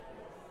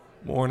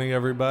Morning,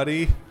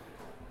 everybody.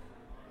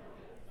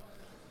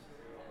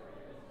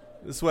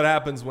 This is what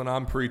happens when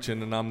I'm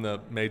preaching and I'm the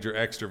major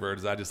extrovert,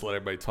 is I just let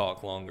everybody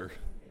talk longer.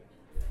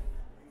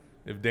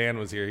 If Dan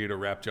was here, he'd have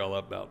wrapped y'all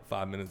up about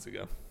 5 minutes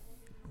ago.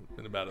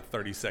 In about a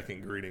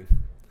 30-second greeting.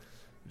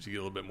 But you get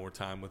a little bit more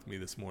time with me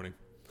this morning.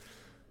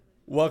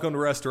 Welcome to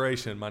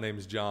Restoration. My name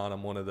is John.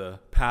 I'm one of the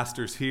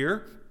pastors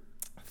here.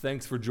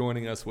 Thanks for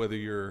joining us, whether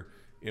you're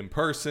in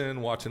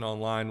person, watching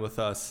online with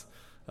us,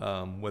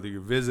 whether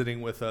you're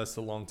visiting with us,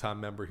 a longtime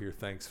member here.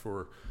 Thanks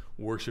for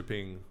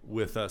worshiping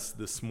with us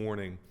this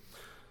morning.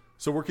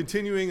 So we're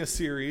continuing a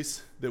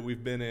series that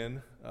we've been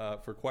in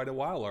for quite a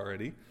while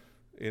already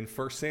in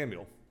 1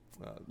 Samuel.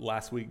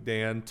 Last week,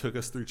 Dan took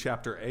us through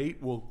chapter 8.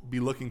 We'll be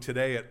looking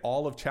today at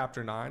all of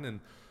chapter 9 and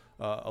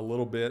a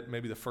little bit,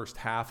 maybe the first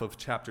half of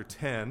chapter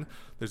 10.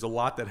 There's a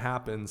lot that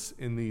happens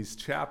in these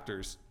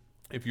chapters.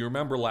 If you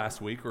remember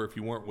last week, or if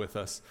you weren't with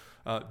us,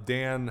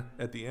 Dan,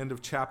 at the end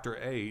of chapter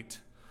 8,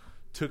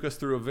 took us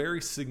through a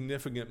very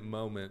significant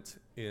moment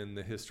in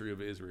the history of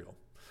Israel.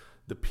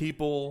 The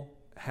people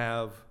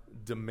have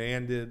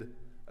demanded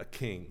a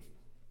king.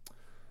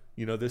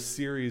 You know, this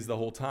series the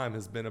whole time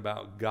has been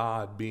about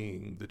God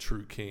being the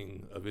true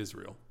king of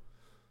Israel.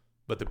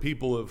 But the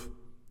people have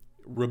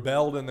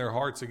rebelled in their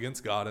hearts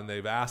against God, and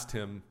they've asked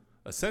him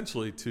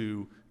essentially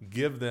to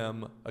give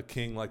them a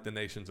king like the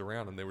nations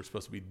around them. They were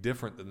supposed to be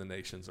different than the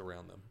nations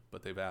around them,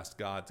 but they've asked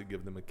God to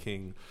give them a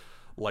king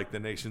like the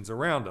nations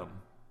around them.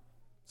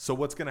 So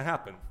what's going to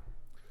happen?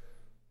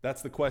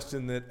 That's the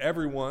question that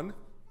everyone,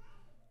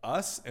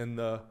 us and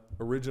the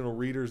original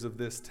readers of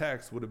this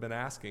text, would have been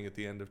asking at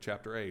the end of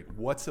chapter 8.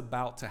 What's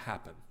about to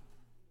happen?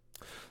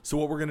 So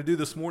what we're going to do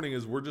this morning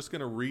is we're just going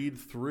to read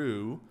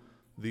through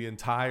the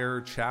entire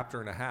chapter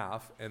and a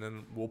half, and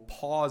then we'll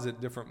pause at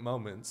different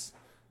moments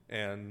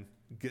and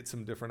get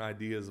some different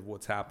ideas of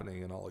what's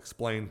happening, and I'll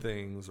explain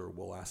things or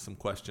we'll ask some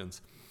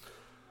questions.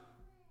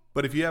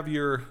 But if you have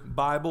your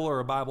Bible or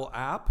a Bible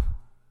app,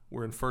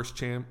 we're in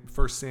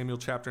 1 Samuel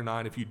chapter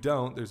 9. If you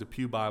don't, there's a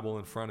pew Bible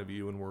in front of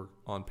you, and we're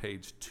on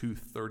page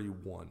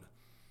 231.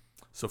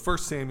 So 1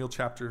 Samuel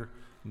chapter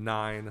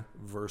 9,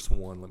 verse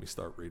 1. Let me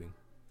start reading.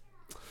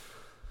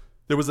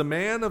 There was a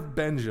man of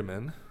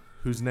Benjamin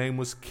whose name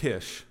was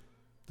Kish,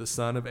 the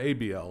son of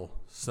Abiel,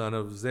 son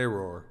of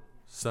Zeror,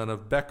 son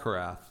of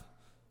Bechorath,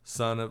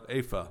 son of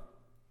Apha,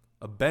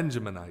 a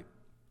Benjaminite,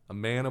 a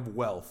man of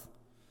wealth.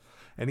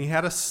 And he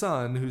had a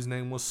son whose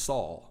name was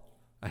Saul,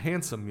 a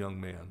handsome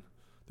young man.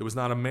 There was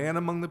not a man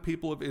among the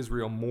people of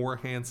Israel more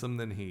handsome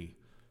than he.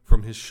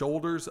 From his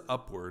shoulders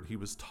upward, he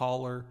was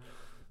taller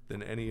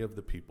than any of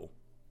the people.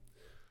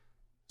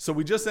 So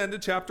we just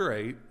ended chapter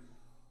 8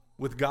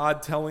 with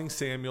God telling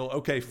Samuel,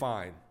 okay,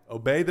 fine,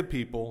 obey the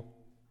people,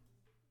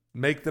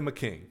 make them a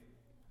king.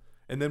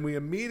 And then we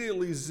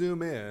immediately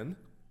zoom in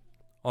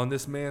on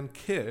this man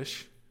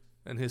Kish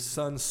and his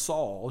son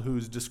Saul,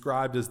 who's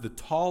described as the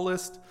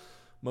tallest,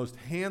 most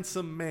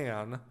handsome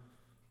man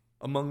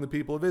among the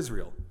people of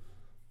Israel.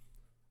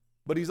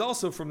 But he's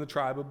also from the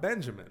tribe of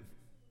Benjamin,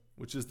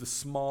 which is the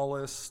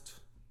smallest,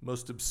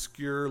 most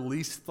obscure,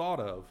 least thought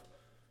of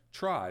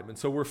tribe. And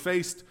so we're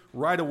faced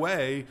right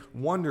away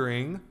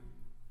wondering,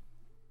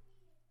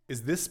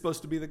 is this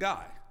supposed to be the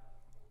guy?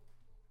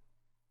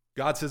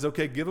 God says,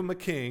 okay, give him a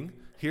king.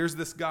 Here's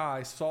this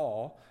guy,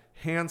 Saul,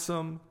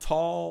 handsome,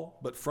 tall,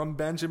 but from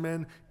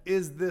Benjamin.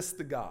 Is this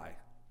the guy?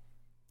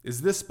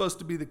 Is this supposed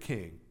to be the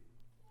king?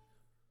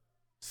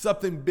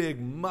 Something big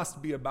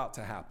must be about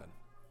to happen.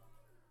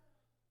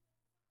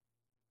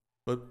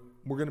 But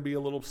we're going to be a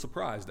little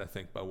surprised, I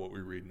think, by what we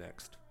read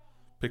next.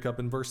 Pick up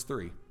in verse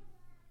 3.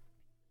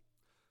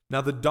 Now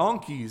the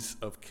donkeys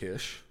of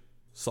Kish,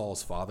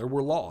 Saul's father,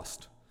 were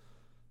lost.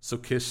 So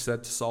Kish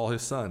said to Saul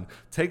his son,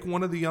 take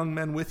one of the young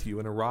men with you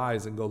and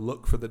arise and go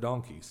look for the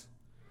donkeys.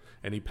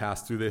 And he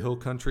passed through the hill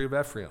country of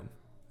Ephraim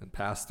and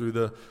passed through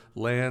the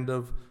land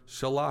of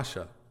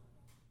Shalasha,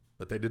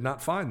 but they did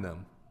not find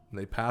them. And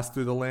they passed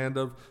through the land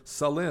of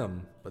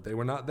Salim, but they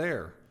were not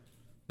there.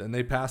 Then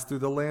they passed through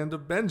the land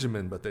of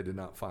Benjamin, but they did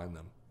not find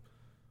them.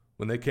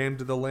 When they came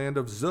to the land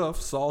of Zuph,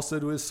 Saul said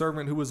to his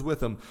servant who was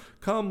with him,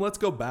 come, let's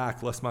go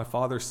back, lest my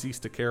father cease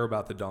to care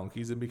about the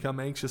donkeys and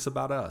become anxious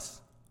about us.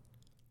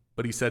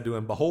 But he said to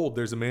him, behold,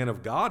 there's a man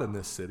of God in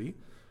this city,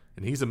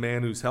 and he's a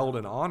man who's held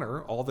in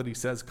honor. All that he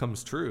says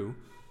comes true.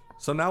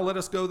 So now let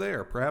us go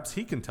there. Perhaps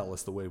he can tell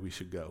us the way we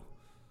should go.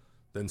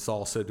 Then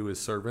Saul said to his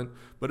servant,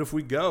 but if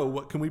we go,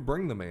 what can we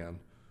bring the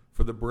man?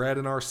 For the bread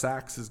in our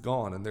sacks is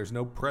gone, and there's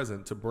no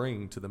present to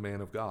bring to the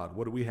man of God.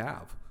 What do we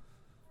have?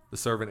 The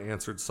servant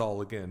answered Saul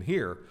again,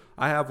 here,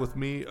 I have with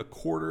me a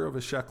quarter of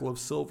a shekel of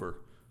silver,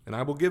 and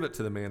I will give it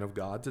to the man of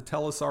God to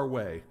tell us our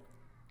way.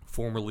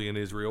 Formerly in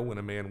Israel, when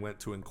a man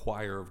went to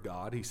inquire of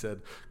God, he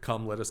said,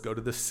 come, let us go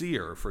to the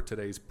seer, for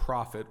today's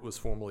prophet was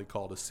formerly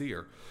called a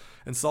seer.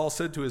 And Saul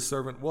said to his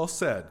servant, well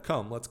said,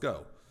 come, let's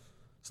go.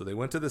 So they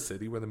went to the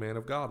city where the man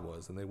of God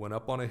was, and they went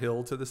up on a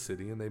hill to the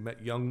city, and they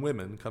met young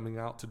women coming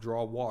out to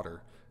draw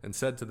water, and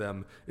said to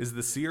them, is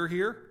the seer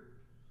here?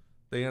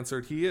 They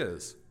answered, he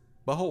is.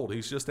 Behold,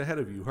 he's just ahead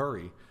of you.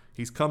 Hurry.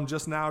 He's come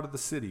just now to the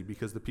city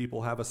because the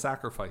people have a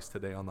sacrifice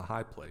today on the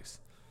high place.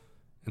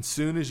 And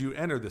soon as you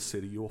enter the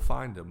city, you will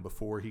find him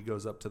before he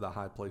goes up to the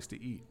high place to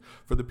eat.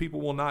 For the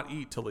people will not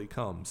eat till he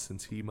comes,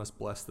 since he must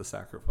bless the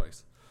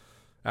sacrifice.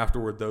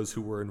 Afterward, those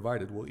who were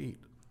invited will eat.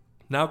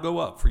 Now go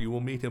up, for you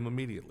will meet him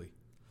immediately."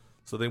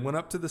 So they went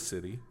up to the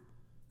city.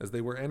 As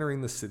they were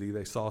entering the city,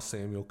 they saw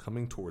Samuel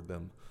coming toward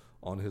them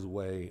on his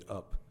way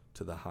up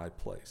to the high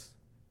place.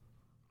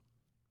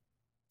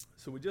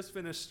 So we just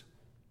finished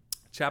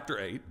chapter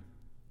 8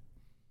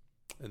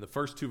 and the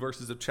first 2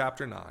 verses of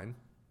chapter 9.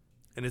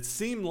 And it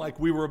seemed like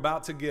we were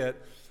about to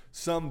get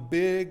some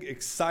big,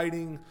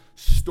 exciting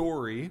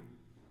story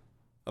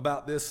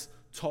about this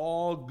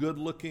tall,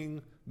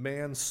 good-looking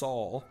man,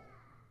 Saul,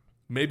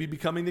 maybe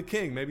becoming the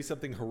king, maybe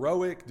something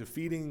heroic,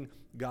 defeating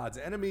God's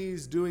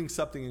enemies, doing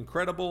something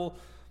incredible.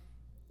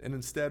 And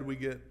instead we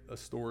get a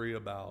story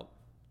about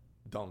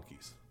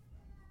donkeys,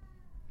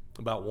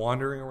 about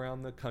wandering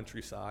around the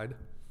countryside,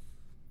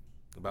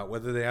 about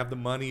whether they have the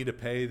money to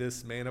pay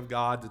this man of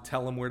God to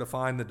tell them where to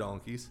find the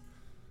donkeys.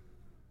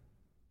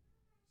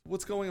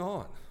 What's going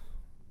on?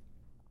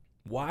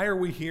 Why are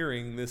we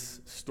hearing this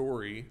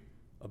story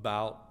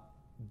about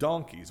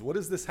donkeys? What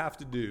does this have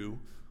to do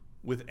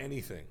with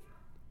anything?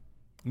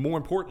 More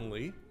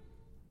importantly,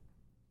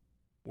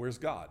 where's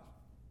God?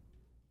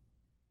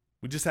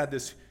 We just had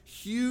this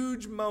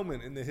huge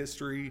moment in the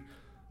history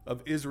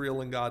of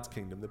Israel and God's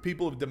kingdom. The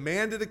people have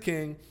demanded a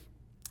king.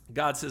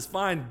 God says,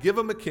 fine, give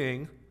them a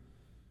king.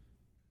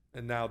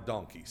 And now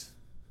donkeys.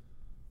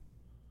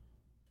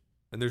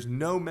 And there's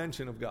no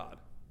mention of God.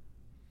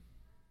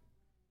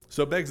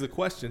 So it begs the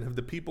question, have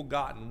the people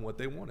gotten what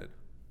they wanted?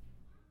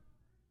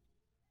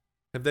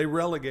 Have they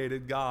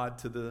relegated God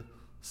to the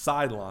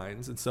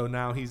sidelines, and so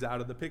now he's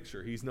out of the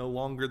picture? He's no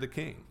longer the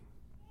king.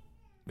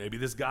 Maybe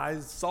this guy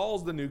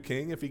Saul's the new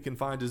king if he can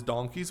find his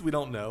donkeys. We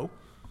don't know.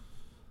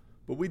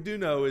 What we do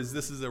know is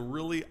this is a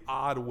really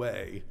odd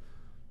way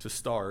to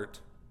start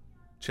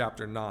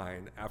chapter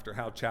 9 after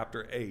how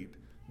chapter 8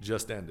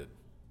 just ended.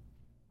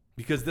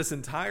 Because this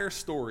entire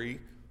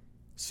story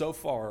so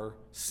far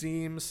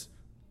seems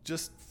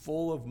just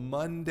full of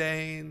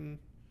mundane,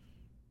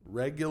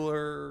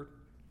 regular,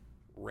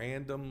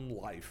 random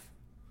life.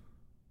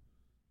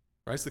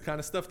 Right? It's the kind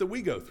of stuff that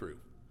we go through.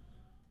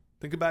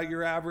 Think about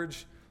your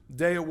average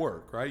day at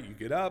work, right? You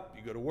get up,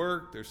 you go to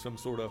work, there's some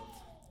sort of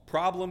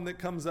problem that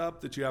comes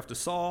up that you have to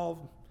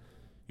solve.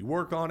 You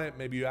work on it,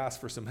 maybe you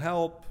ask for some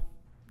help,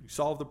 you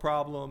solve the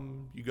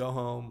problem, you go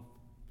home,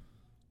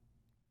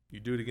 you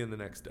do it again the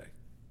next day.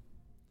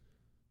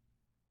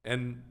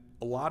 And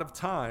a lot of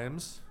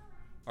times,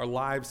 our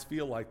lives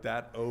feel like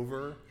that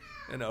over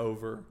and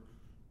over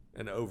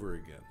and over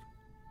again.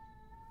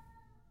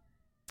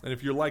 And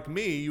if you're like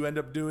me, you end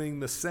up doing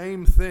the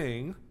same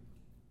thing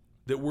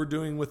that we're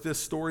doing with this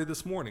story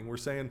this morning. We're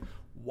saying,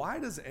 why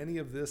does any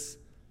of this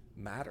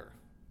matter?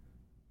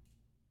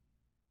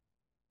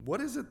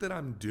 What is it that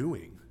I'm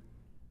doing?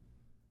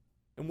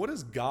 And what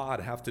does God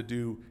have to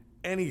do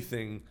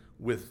anything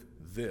with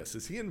this?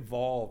 Is he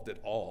involved at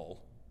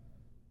all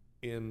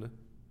in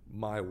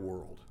my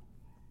world?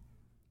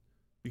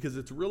 Because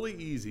it's really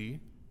easy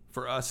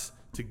for us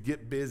to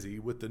get busy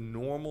with the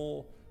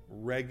normal,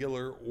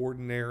 regular,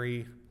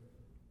 ordinary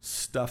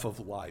stuff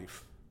of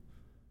life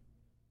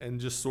and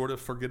just sort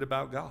of forget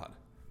about God.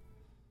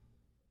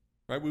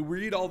 Right? We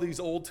read all these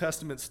Old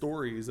Testament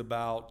stories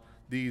about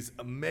these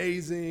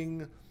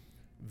amazing,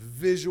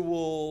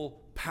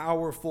 visual,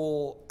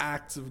 powerful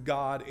acts of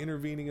God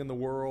intervening in the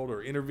world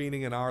or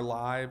intervening in our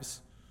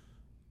lives,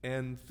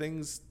 and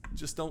things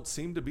just don't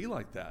seem to be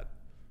like that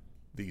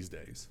these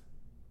days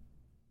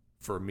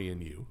for me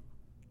and you.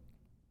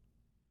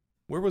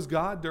 Where was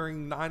God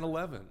during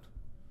 9/11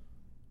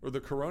 or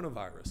the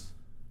coronavirus?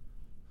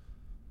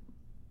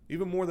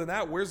 Even more than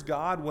that, where's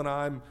God when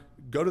I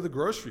go to the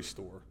grocery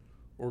store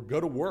or go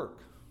to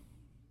work?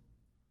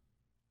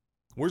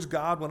 Where's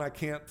God when I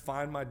can't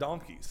find my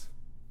donkeys?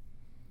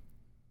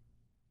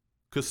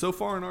 Because so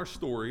far in our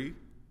story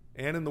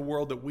and in the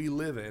world that we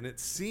live in, it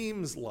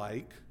seems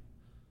like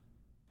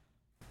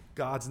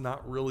God's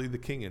not really the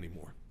king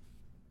anymore.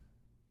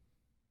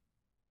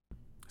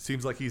 It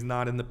seems like he's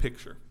not in the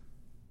picture.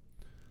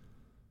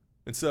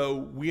 And so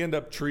we end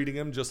up treating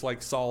him just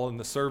like Saul and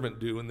the servant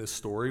do in this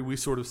story. We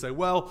sort of say,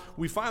 well,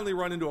 we finally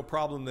run into a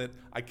problem that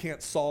I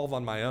can't solve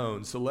on my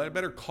own, so I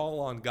better call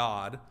on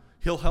God.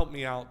 He'll help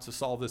me out to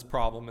solve this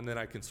problem, and then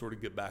I can sort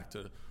of get back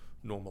to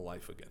normal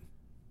life again.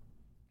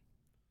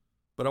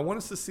 But I want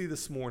us to see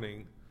this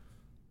morning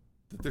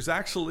that there's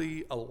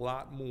actually a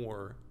lot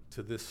more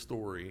to this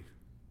story,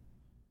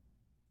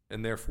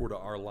 and therefore to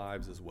our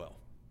lives as well.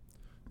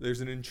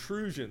 There's an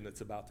intrusion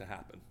that's about to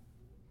happen,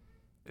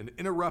 an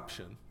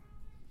interruption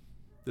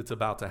that's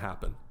about to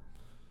happen.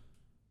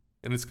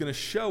 And it's going to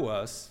show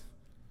us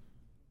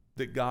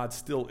that God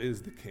still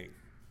is the king.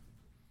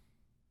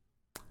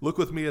 Look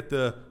with me at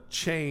the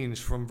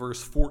change from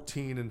verse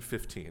 14 and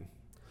 15.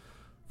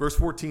 Verse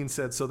 14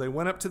 said, "So they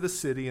went up to the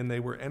city, and they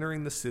were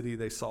entering the city.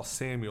 They saw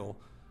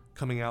Samuel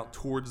coming out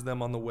towards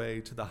them on the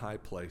way to the high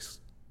place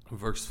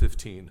Verse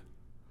 15.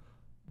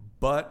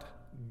 But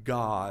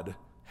God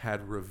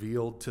had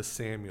revealed to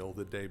Samuel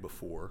the day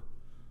before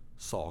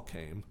Saul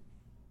came,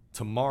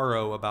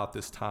 tomorrow about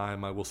this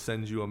time I will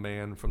send you a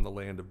man from the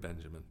land of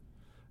Benjamin,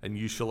 and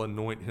you shall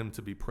anoint him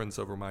to be prince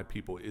over my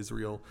people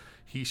Israel.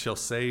 He shall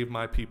save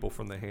my people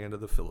from the hand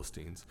of the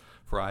Philistines,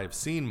 for I have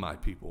seen my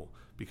people,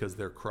 because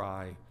their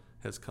cry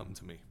has come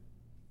to me.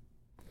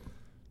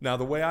 Now,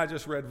 the way I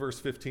just read verse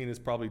 15 is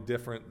probably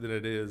different than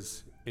it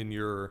is in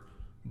your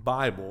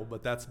Bible,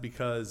 but that's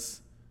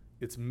because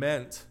it's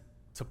meant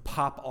to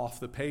pop off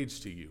the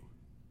page to you.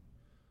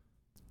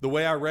 The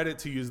way I read it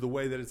to you is the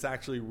way that it's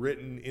actually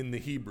written in the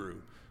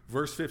Hebrew.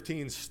 Verse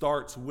 15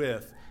 starts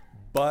with,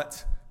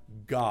 but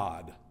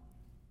God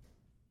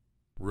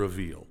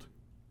revealed.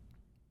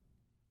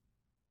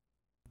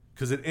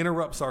 Because it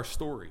interrupts our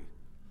story.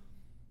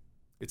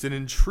 It's an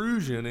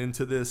intrusion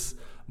into this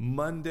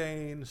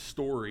mundane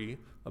story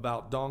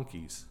about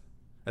donkeys.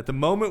 At the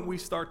moment we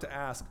start to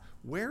ask,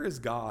 where is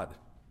God?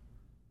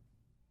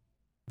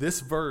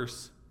 This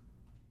verse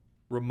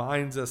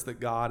reminds us that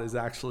God is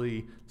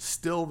actually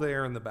still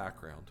there in the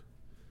background.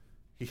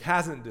 He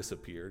hasn't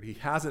disappeared. He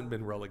hasn't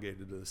been relegated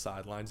to the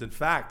sidelines. In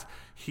fact,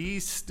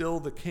 he's still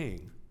the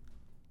king.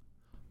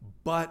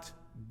 But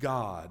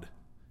God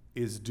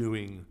is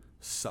doing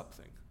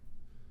something.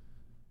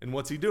 And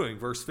what's he doing?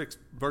 Verse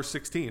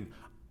 16,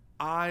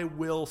 I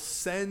will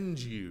send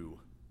you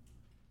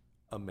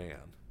a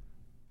man.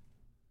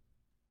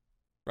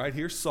 Right,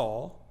 here's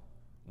Saul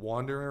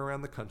wandering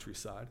around the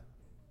countryside,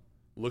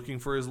 looking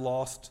for his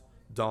lost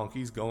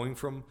donkeys, going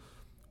from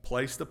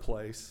place to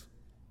place,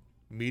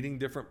 meeting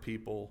different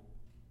people,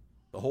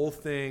 the whole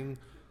thing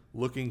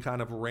looking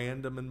kind of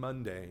random and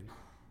mundane.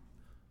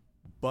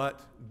 But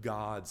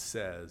God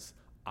says,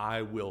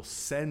 I will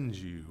send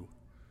you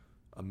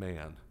a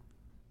man.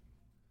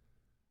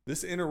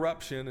 This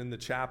interruption in the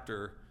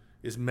chapter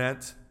is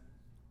meant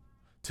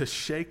to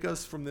shake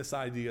us from this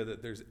idea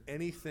that there's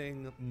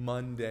anything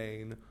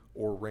mundane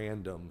or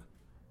random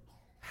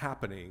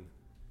happening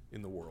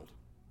in the world,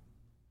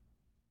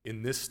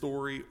 in this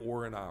story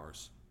or in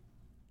ours.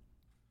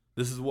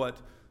 This is what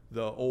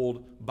the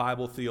old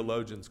Bible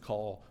theologians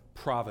call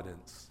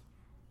providence.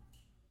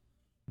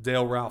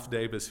 Dale Ralph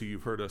Davis, who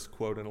you've heard us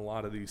quote in a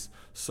lot of these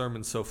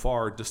sermons so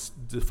far,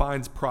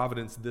 defines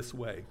providence this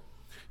way.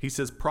 He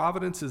says,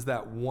 providence is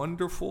that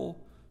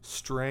wonderful,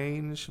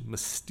 strange,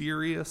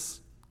 mysterious,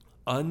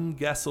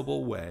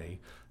 unguessable way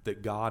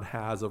that God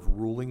has of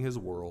ruling his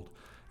world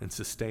and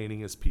sustaining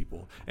his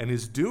people, and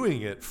is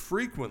doing it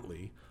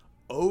frequently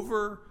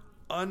over,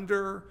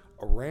 under,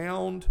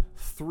 around,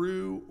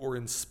 through, or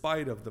in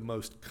spite of the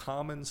most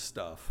common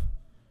stuff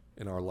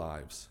in our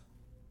lives.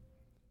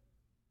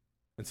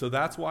 And so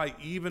that's why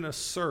even a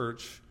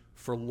search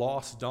for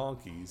lost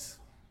donkeys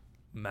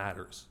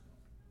matters.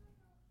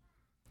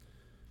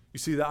 You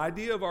see, the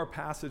idea of our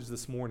passage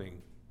this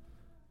morning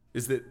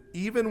is that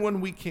even when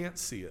we can't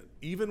see it,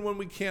 even when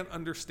we can't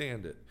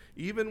understand it,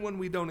 even when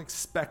we don't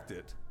expect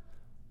it,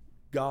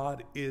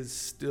 God is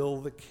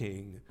still the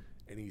king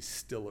and he's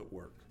still at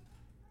work.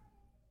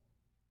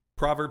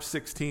 Proverbs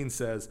 16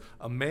 says,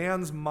 a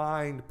man's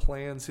mind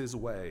plans his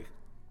way,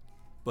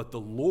 but the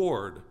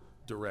Lord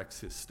directs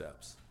his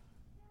steps.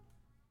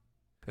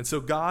 And so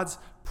God's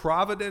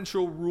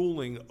providential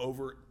ruling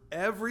over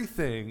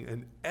everything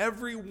and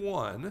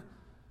everyone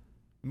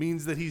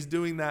means that he's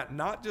doing that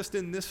not just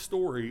in this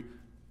story,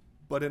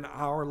 but in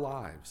our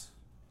lives.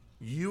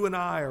 You and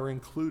I are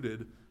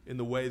included in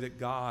the way that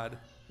God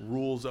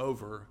rules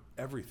over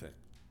everything.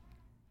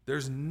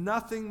 There's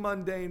nothing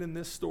mundane in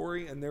this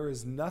story, and there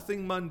is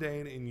nothing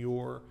mundane in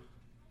your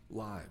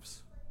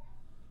lives.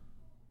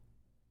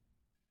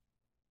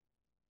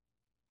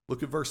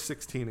 Look at verse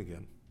 16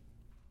 again.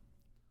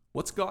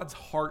 What's God's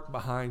heart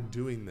behind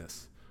doing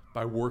this,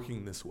 by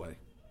working this way?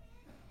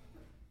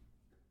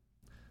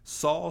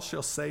 Saul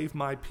shall save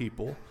my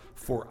people,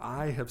 for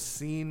I have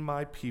seen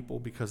my people,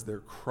 because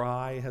their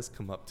cry has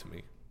come up to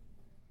me.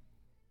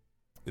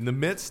 In the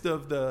midst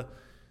of the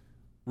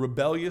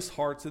rebellious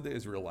hearts of the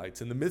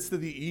Israelites, in the midst of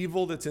the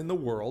evil that's in the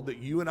world that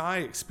you and I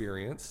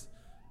experience,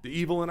 the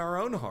evil in our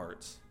own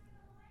hearts,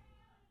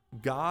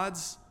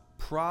 God's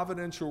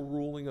providential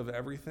ruling of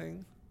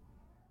everything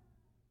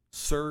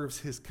serves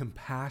his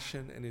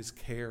compassion and his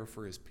care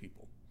for his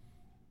people.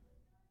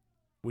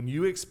 When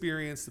you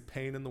experience the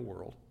pain in the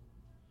world,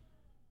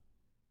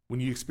 when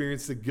you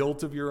experience the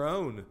guilt of your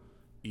own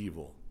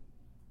evil,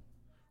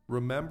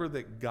 remember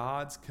that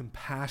God's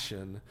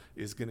compassion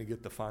is going to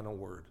get the final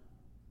word.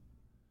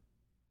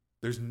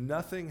 There's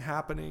nothing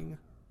happening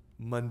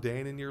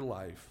mundane in your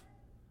life.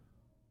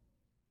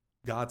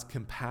 God's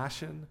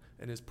compassion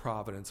and his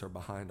providence are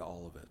behind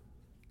all of it.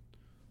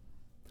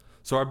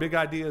 So our big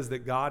idea is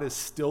that God is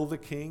still the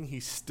king.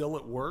 He's still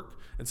at work.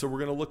 And so we're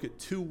going to look at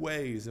two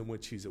ways in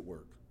which he's at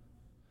work.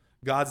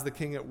 God's the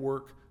king at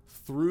work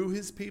through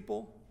his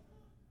people,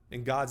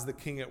 and God's the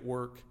king at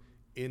work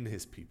in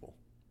his people.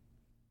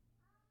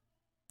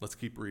 Let's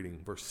keep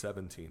reading, verse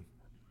 17.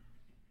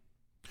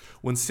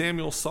 When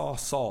Samuel saw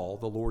Saul,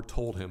 the Lord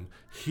told him,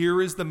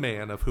 "Here is the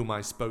man of whom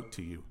I spoke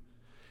to you.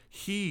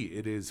 He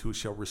it is who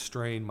shall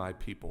restrain my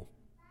people."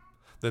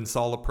 Then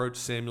Saul approached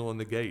Samuel in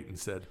the gate and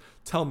said,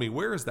 "Tell me,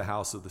 where is the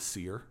house of the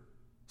seer?"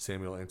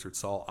 Samuel answered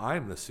Saul, "I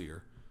am the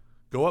seer.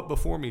 Go up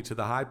before me to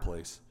the high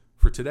place,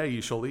 for today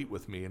you shall eat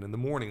with me, and in the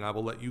morning I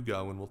will let you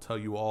go and will tell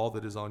you all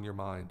that is on your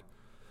mind.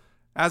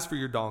 As for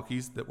your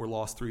donkeys that were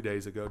lost 3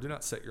 days ago, do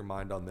not set your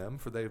mind on them,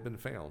 for they have been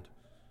found.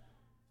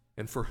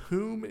 And for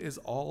whom is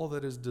all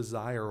that is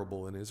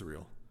desirable in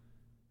Israel?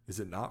 Is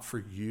it not for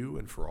you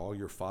and for all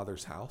your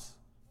father's house?"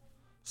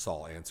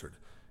 Saul answered,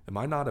 "Am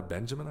I not a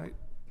Benjaminite,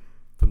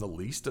 from the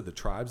least of the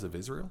tribes of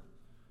Israel?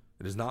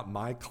 And is not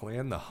my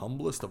clan the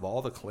humblest of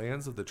all the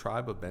clans of the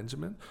tribe of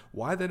Benjamin?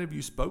 Why then have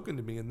you spoken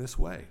to me in this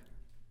way?"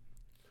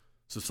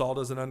 So Saul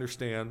doesn't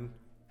understand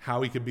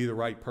how he could be the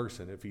right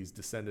person if he's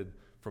descended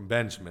from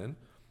Benjamin.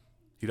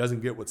 He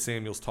doesn't get what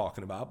Samuel's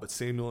talking about, but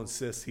Samuel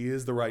insists he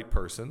is the right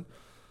person.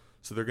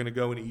 So they're going to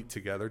go and eat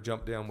together.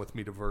 Jump down with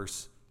me to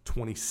verse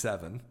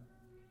 27.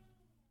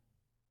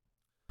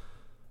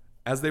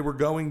 As they were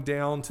going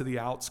down to the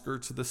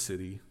outskirts of the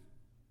city,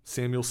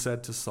 Samuel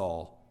said to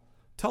Saul,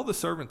 "Tell the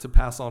servant to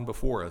pass on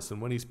before us,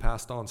 and when he's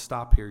passed on,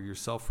 stop here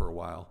yourself for a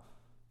while,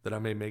 that I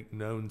may make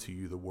known to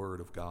you the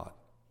word of God."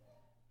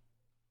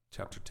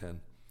 Chapter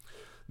 10.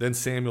 Then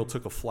Samuel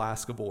took a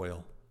flask of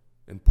oil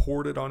and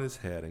poured it on his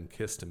head and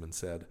kissed him and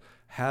said,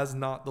 "Has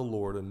not the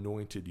Lord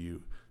anointed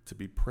you to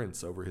be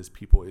prince over his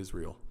people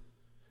Israel?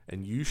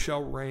 And you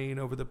shall reign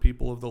over the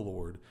people of the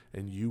Lord,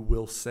 and you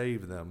will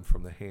save them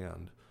from the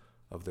hand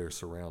of their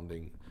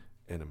surrounding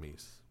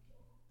enemies."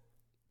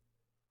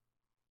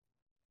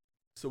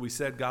 So we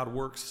said God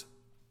works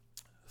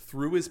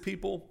through his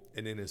people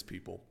and in his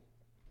people.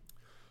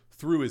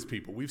 Through his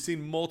people. We've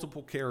seen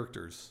multiple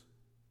characters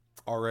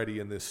already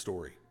in this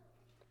story.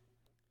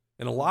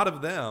 And a lot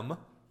of them,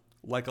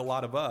 like a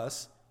lot of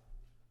us,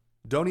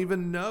 don't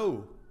even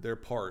know their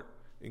part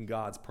in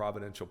God's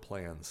providential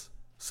plans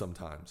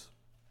sometimes.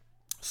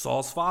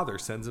 Saul's father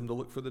sends him to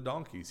look for the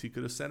donkeys. He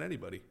could have sent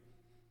anybody.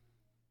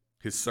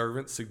 His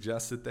servant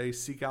suggests that they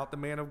seek out the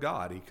man of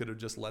God. He could have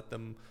just let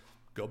them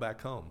go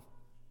back home.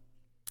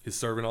 His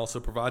servant also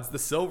provides the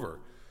silver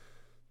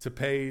to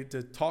pay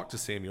to talk to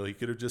Samuel. He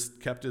could have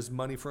just kept his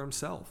money for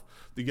himself.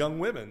 The young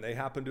women, they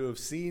happen to have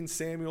seen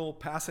Samuel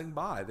passing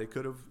by. They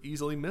could have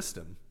easily missed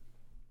him.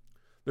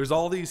 There's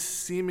all these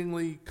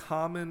seemingly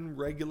common,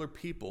 regular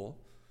people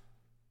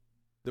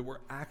that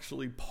were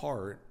actually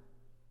part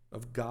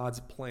of God's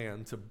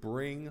plan to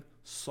bring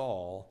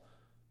Saul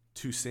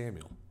to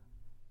Samuel.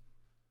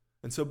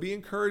 And so be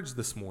encouraged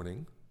this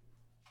morning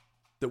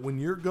that when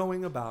you're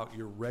going about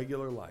your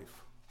regular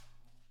life,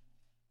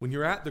 when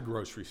you're at the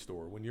grocery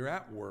store, when you're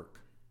at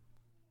work,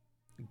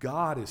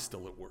 God is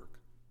still at work.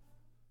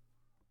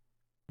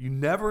 You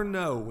never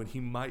know when he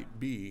might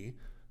be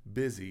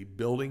busy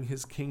building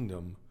his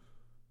kingdom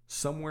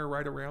somewhere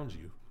right around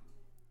you.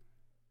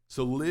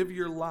 So live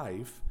your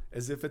life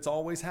as if it's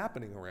always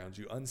happening around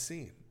you,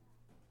 unseen.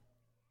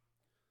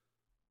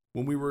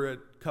 When we were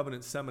at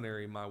Covenant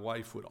Seminary, my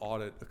wife would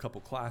audit a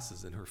couple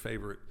classes, and her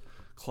favorite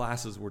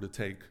classes were to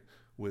take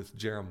with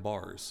Jerem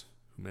Bars,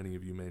 who many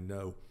of you may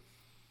know.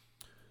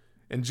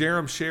 And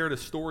Jerem shared a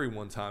story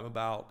one time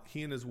about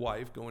he and his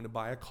wife going to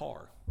buy a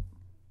car.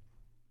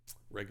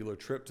 Regular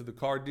trip to the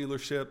car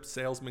dealership,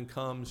 salesman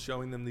comes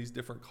showing them these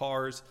different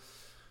cars.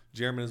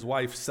 Jerem and his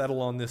wife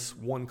settle on this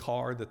one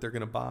car that they're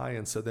going to buy,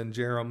 and so then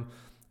Jerem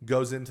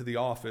goes into the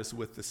office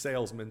with the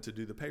salesman to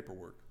do the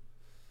paperwork.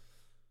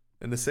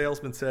 And the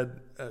salesman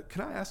said,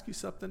 "Can I ask you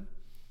something?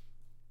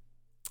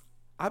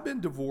 I've been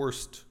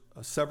divorced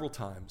several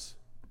times,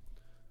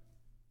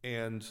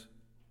 and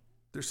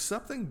there's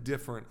something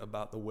different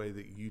about the way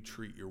that you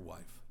treat your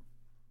wife."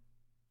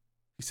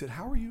 He said,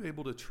 "How are you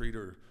able to treat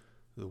her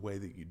the way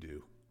that you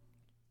do?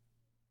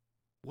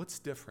 What's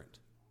different?"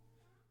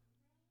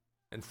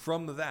 And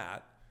from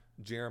that,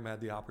 Jerem had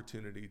the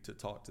opportunity to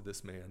talk to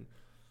this man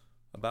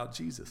about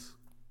Jesus.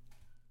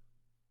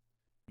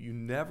 You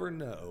never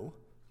know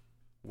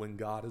when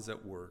God is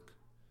at work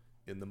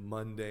in the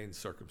mundane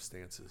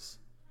circumstances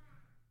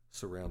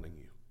surrounding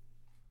you.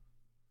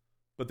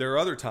 But there are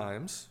other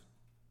times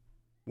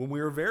when we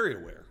are very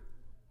aware.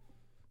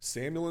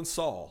 Samuel and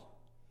Saul,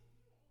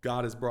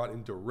 God has brought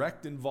in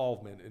direct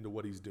involvement into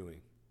what he's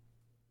doing.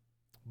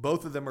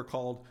 Both of them are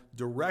called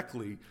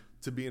directly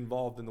to be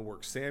involved in the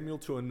work. Samuel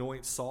to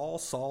anoint Saul,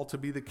 Saul to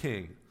be the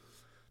king.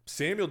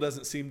 Samuel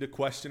doesn't seem to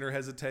question or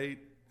hesitate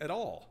at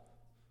all.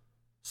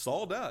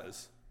 Saul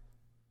does.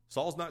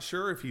 Saul's not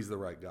sure if he's the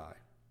right guy.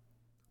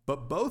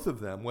 But both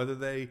of them, whether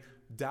they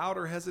doubt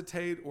or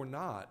hesitate or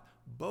not,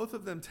 both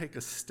of them take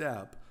a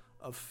step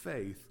of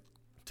faith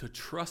to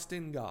trust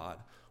in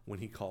God when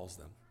he calls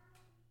them.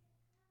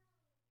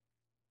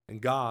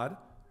 And God,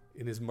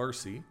 in his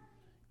mercy,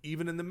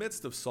 even in the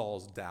midst of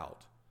Saul's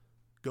doubt,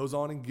 goes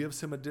on and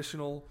gives him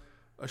additional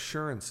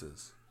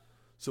assurances.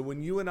 So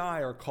when you and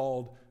I are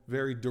called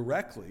very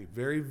directly,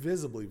 very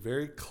visibly,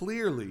 very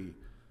clearly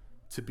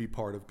to be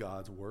part of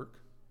God's work,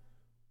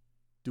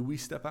 do we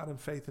step out in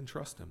faith and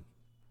trust him?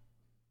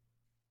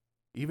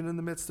 even in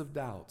the midst of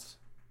doubts?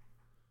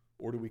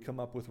 Or do we come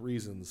up with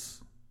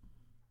reasons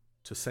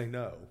to say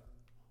no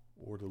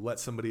or to let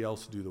somebody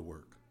else do the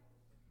work?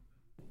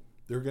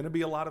 There are going to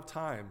be a lot of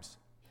times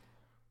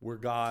where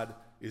God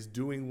is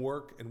doing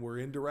work and we're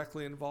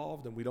indirectly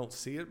involved and we don't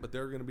see it, but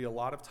there are going to be a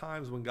lot of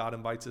times when God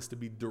invites us to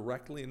be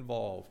directly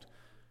involved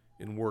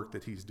in work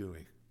that he's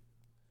doing.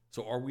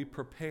 So are we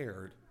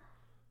prepared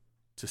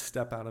to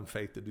step out in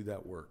faith to do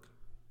that work?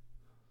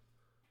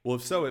 Well,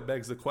 if so, it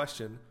begs the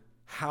question,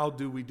 how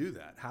do we do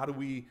that? How do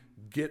we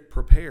get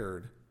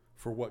prepared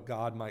for what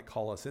God might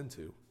call us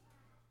into?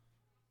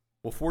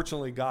 Well,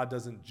 fortunately, God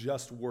doesn't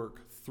just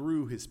work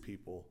through his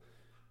people.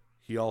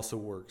 He also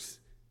works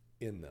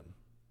in them.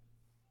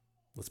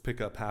 Let's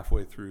pick up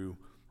halfway through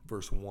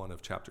verse 1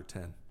 of chapter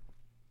 10.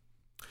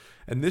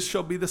 And this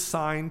shall be the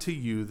sign to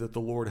you that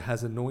the Lord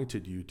has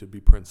anointed you to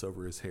be prince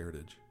over his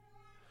heritage.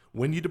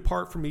 When you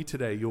depart from me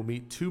today, you'll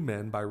meet 2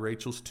 men by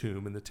Rachel's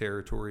tomb in the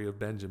territory of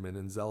Benjamin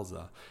and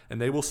Zelzah.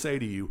 And they will say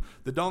to you,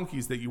 the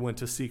donkeys that you went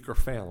to seek are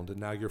found, and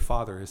now your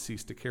father has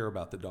ceased to care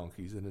about the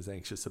donkeys and is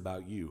anxious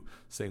about you,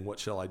 saying, what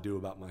shall I do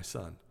about my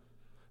son?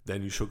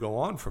 Then you shall go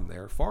on from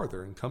there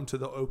farther and come to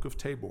the oak of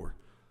Tabor.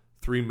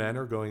 3 men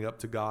are going up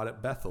to God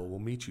at Bethel will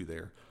meet you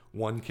there,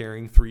 one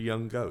carrying 3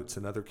 young goats,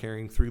 another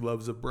carrying 3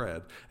 loaves of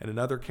bread, and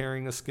another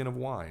carrying a skin of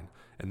wine.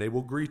 And they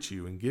will greet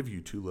you and give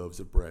you 2 loaves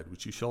of bread,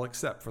 which you shall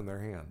accept from their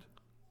hand.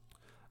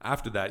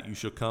 After that you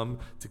shall come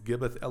to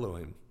Gibeath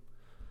Elohim.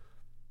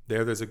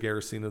 There's a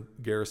garrison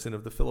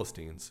of the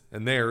Philistines.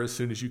 And there, as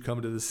soon as you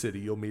come to the city,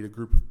 you'll meet a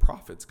group of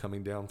prophets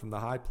coming down from the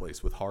high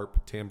place with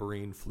harp,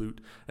 tambourine,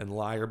 flute, and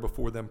lyre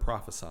before them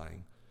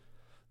prophesying.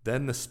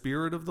 Then the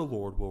Spirit of the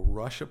Lord will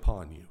rush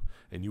upon you,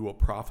 and you will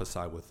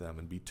prophesy with them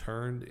and be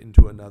turned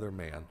into another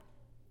man.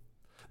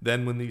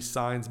 Then when these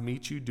signs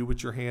meet you, do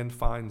what your hand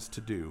finds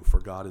to do, for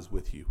God is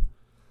with you.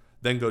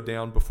 Then go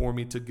down before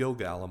me to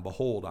Gilgal, and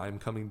behold, I am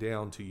coming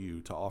down to you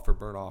to offer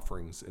burnt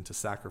offerings and to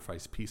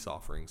sacrifice peace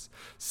offerings.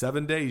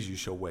 7 days you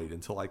shall wait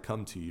until I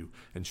come to you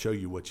and show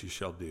you what you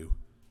shall do.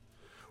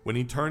 When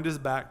he turned his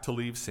back to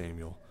leave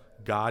Samuel,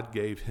 God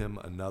gave him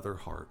another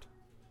heart.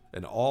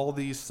 And all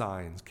these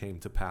signs came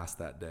to pass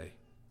that day.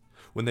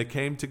 When they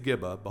came to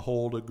Gibeah,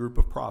 behold, a group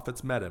of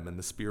prophets met him, and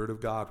the Spirit of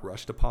God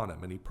rushed upon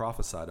him, and he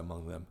prophesied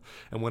among them.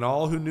 And when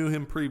all who knew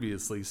him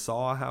previously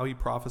saw how he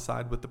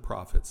prophesied with the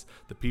prophets,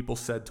 the people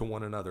said to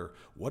one another,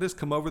 what has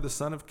come over the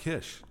son of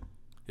Kish?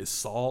 Is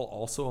Saul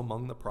also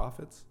among the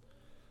prophets?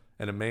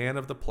 And a man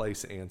of the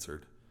place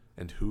answered,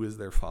 and who is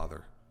their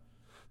father?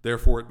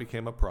 Therefore it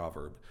became a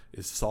proverb,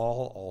 is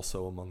Saul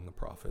also among the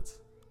prophets?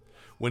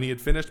 When he had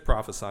finished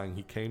prophesying,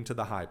 he came to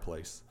the high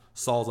place.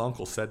 Saul's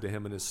uncle said to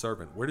him and his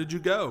servant, where did you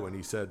go? And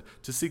he said,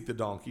 to seek the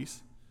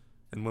donkeys.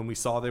 And when we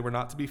saw they were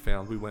not to be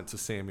found, we went to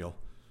Samuel.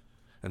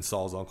 And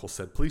Saul's uncle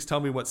said, please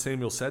tell me what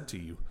Samuel said to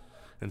you.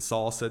 And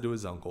Saul said to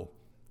his uncle,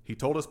 he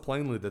told us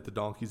plainly that the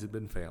donkeys had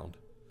been found.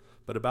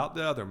 But about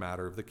the other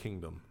matter of the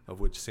kingdom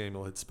of which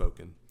Samuel had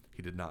spoken,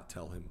 he did not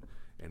tell him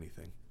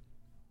anything.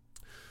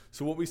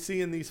 So what we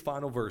see in these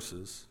final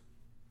verses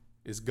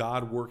is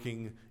God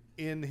working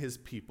in his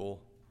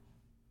people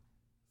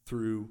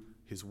through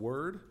his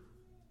word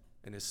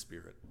and his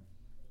Spirit.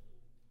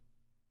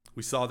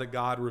 We saw that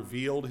God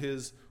revealed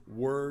his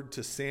word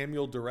to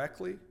Samuel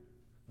directly.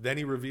 Then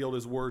he revealed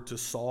his word to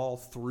Saul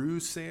through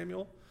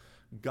Samuel.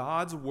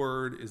 God's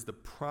word is the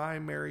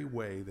primary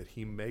way that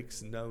he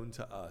makes known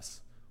to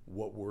us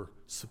what we're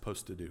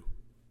supposed to do.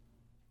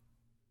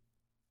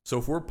 So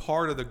if we're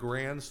part of the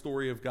grand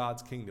story of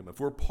God's kingdom, if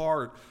we're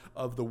part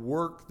of the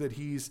work that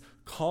he's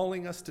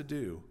calling us to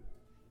do,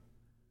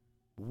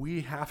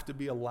 we have to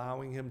be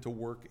allowing him to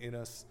work in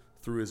us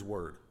through his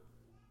word.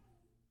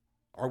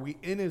 Are we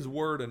in his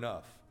word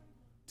enough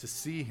to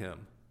see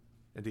him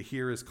and to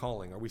hear his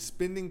calling? Are we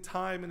spending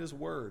time in his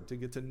word to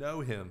get to know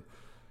him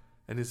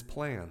and his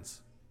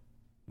plans,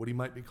 what he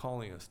might be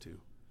calling us to?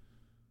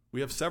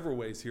 We have several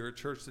ways here at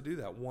church to do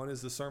that. One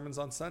is the sermons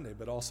on Sunday,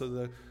 but also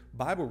the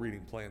Bible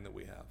reading plan that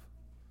we have,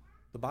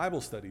 the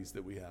Bible studies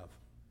that we have,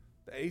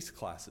 the ACE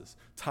classes,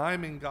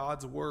 time in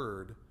God's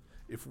word.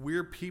 If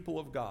we're people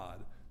of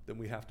God, then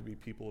we have to be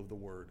people of the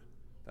word.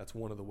 That's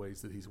one of the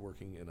ways that he's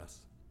working in us.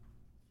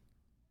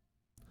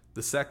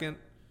 The second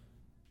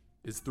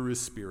is through his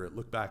Spirit.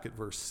 Look back at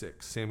verse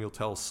 6. Samuel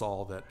tells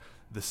Saul that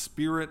the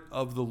Spirit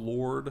of the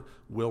Lord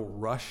will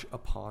rush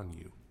upon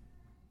you.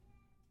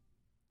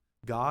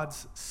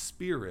 God's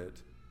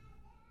Spirit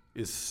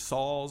is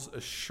Saul's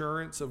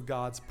assurance of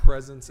God's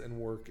presence and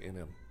work in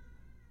him.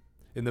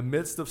 In the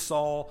midst of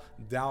Saul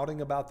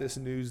doubting about this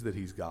news that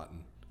he's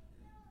gotten,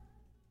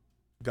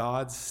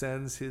 God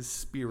sends his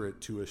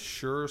Spirit to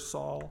assure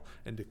Saul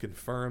and to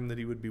confirm that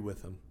he would be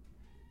with him.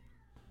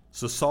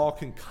 So Saul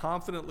can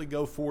confidently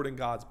go forward in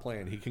God's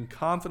plan. He can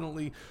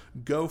confidently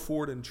go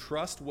forward and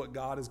trust what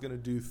God is going to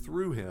do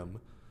through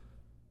him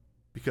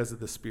because of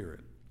the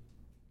Spirit.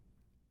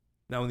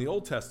 Now, in the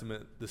Old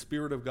Testament, the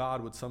Spirit of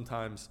God would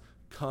sometimes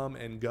come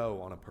and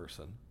go on a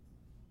person.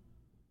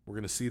 We're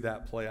going to see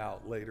that play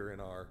out later in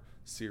our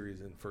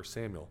series in 1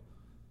 Samuel.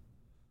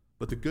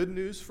 But the good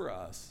news for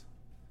us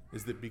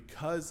is that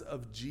because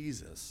of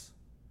Jesus,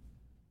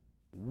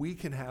 we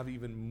can have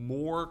even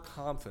more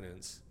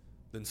confidence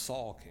than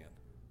Saul can.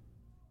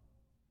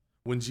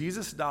 When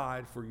Jesus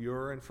died for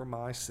your and for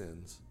my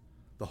sins,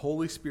 the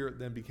Holy Spirit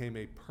then became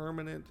a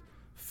permanent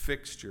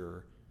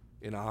fixture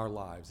in our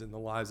lives, in the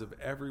lives of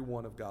every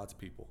one of God's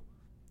people.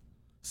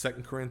 2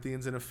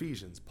 Corinthians and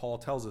Ephesians, Paul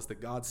tells us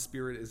that God's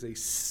Spirit is a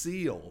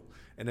seal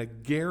and a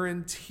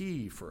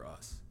guarantee for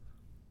us.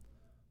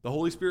 The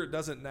Holy Spirit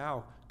doesn't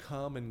now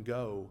come and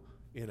go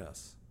in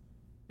us.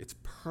 It's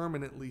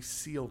permanently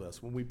sealed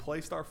us. When we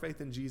placed our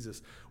faith in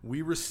Jesus,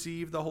 we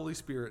receive the Holy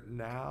Spirit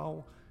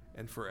now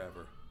and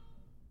forever.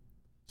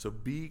 So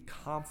be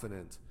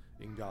confident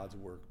in God's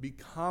work. Be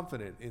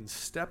confident in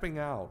stepping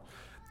out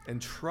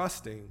and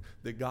trusting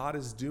that God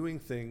is doing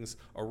things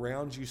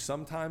around you,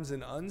 sometimes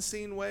in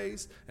unseen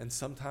ways and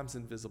sometimes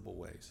in visible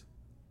ways.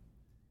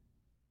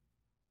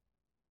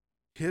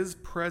 His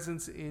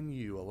presence in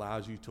you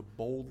allows you to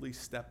boldly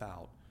step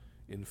out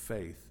in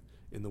faith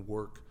in the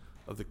work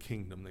of the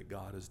kingdom that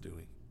God is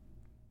doing.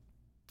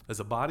 As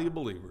a body of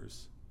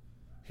believers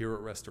here at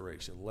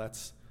Restoration,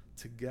 let's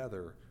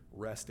together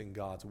rest in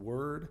God's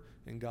word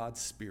and God's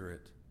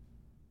Spirit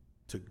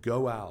to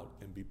go out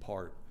and be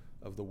part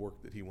of the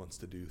work that he wants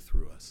to do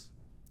through us.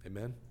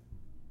 Amen?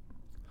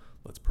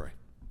 Let's pray.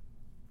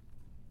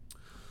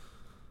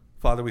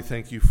 Father, we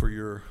thank you for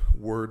your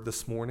word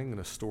this morning and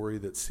a story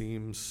that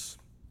seems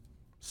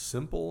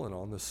simple and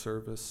on the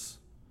surface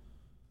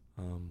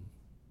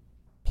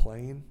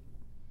plain,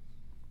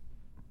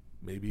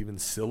 maybe even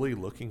silly,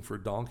 looking for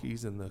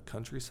donkeys in the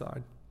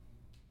countryside,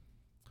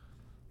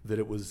 that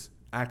it was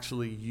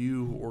actually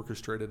you who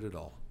orchestrated it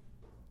all,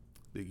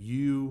 that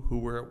you who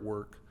were at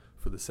work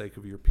for the sake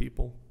of your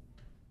people,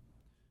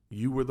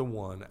 you were the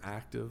one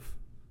active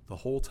the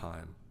whole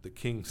time, the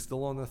king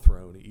still on the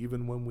throne,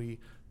 even when we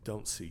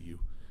don't see you,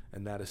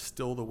 and that is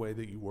still the way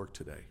that you work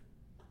today.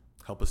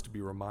 Help us to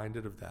be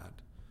reminded of that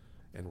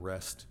and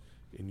rest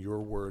in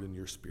your word and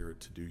your Spirit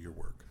to do your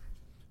work.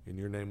 In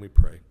your name we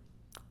pray.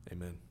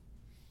 Amen.